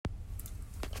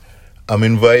I'm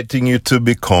inviting you to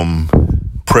become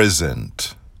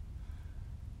present.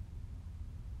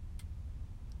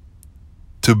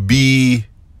 To be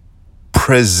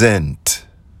present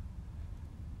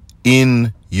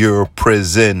in your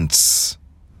presence,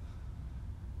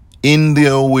 in the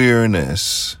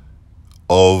awareness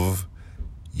of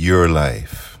your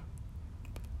life,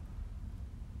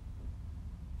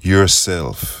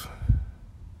 yourself,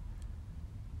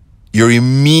 your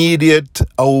immediate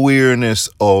awareness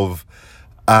of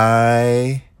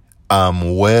I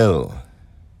am well.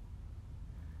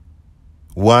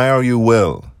 Why are you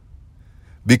well?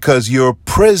 Because you're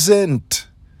present.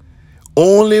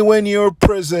 Only when you're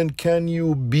present can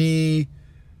you be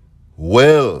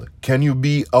well. Can you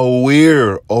be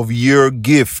aware of your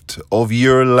gift, of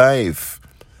your life?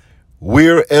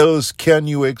 Where else can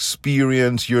you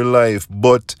experience your life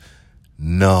but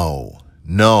now?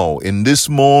 Now, in this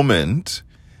moment,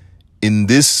 in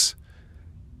this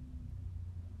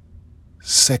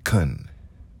second,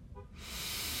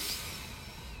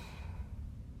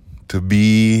 to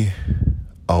be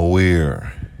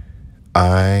aware,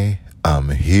 I am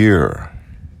here.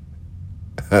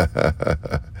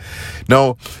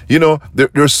 Now,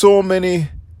 there's so many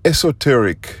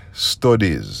esoteric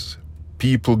studies,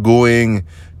 people going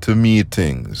to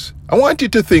meetings. I want you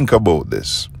to think about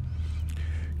this.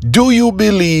 Do you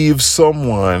believe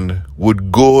someone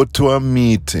would go to a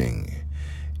meeting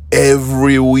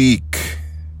every week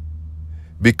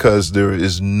because there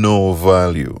is no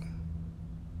value?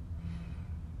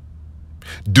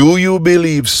 Do you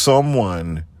believe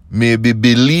someone may be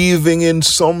believing in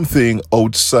something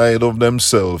outside of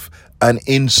themselves and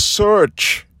in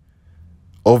search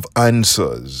of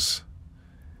answers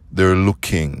they're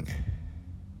looking?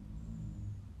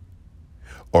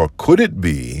 Or could it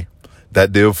be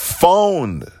that they've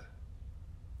found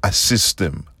a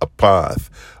system, a path,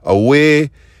 a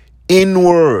way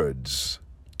inwards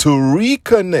to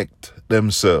reconnect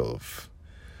themselves,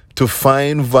 to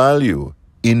find value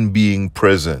in being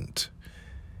present,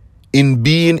 in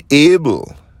being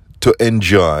able to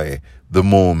enjoy the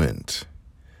moment?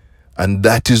 And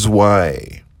that is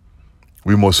why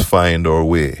we must find our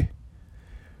way.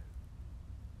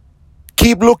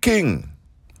 Keep looking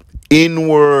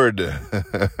inward.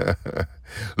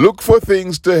 Look for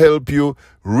things to help you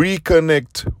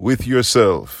reconnect with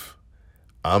yourself.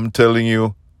 I'm telling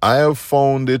you, I have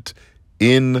found it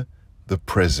in the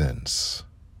presence.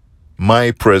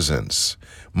 My presence.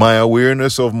 My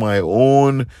awareness of my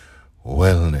own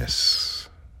wellness.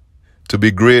 To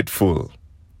be grateful.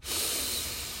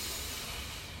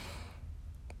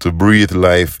 To breathe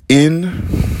life in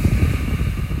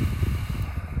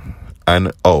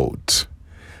and out.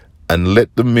 And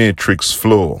let the matrix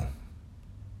flow.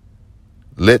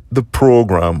 Let the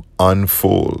program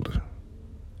unfold.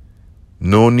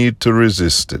 No need to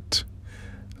resist it.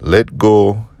 Let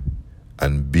go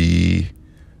and be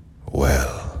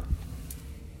well.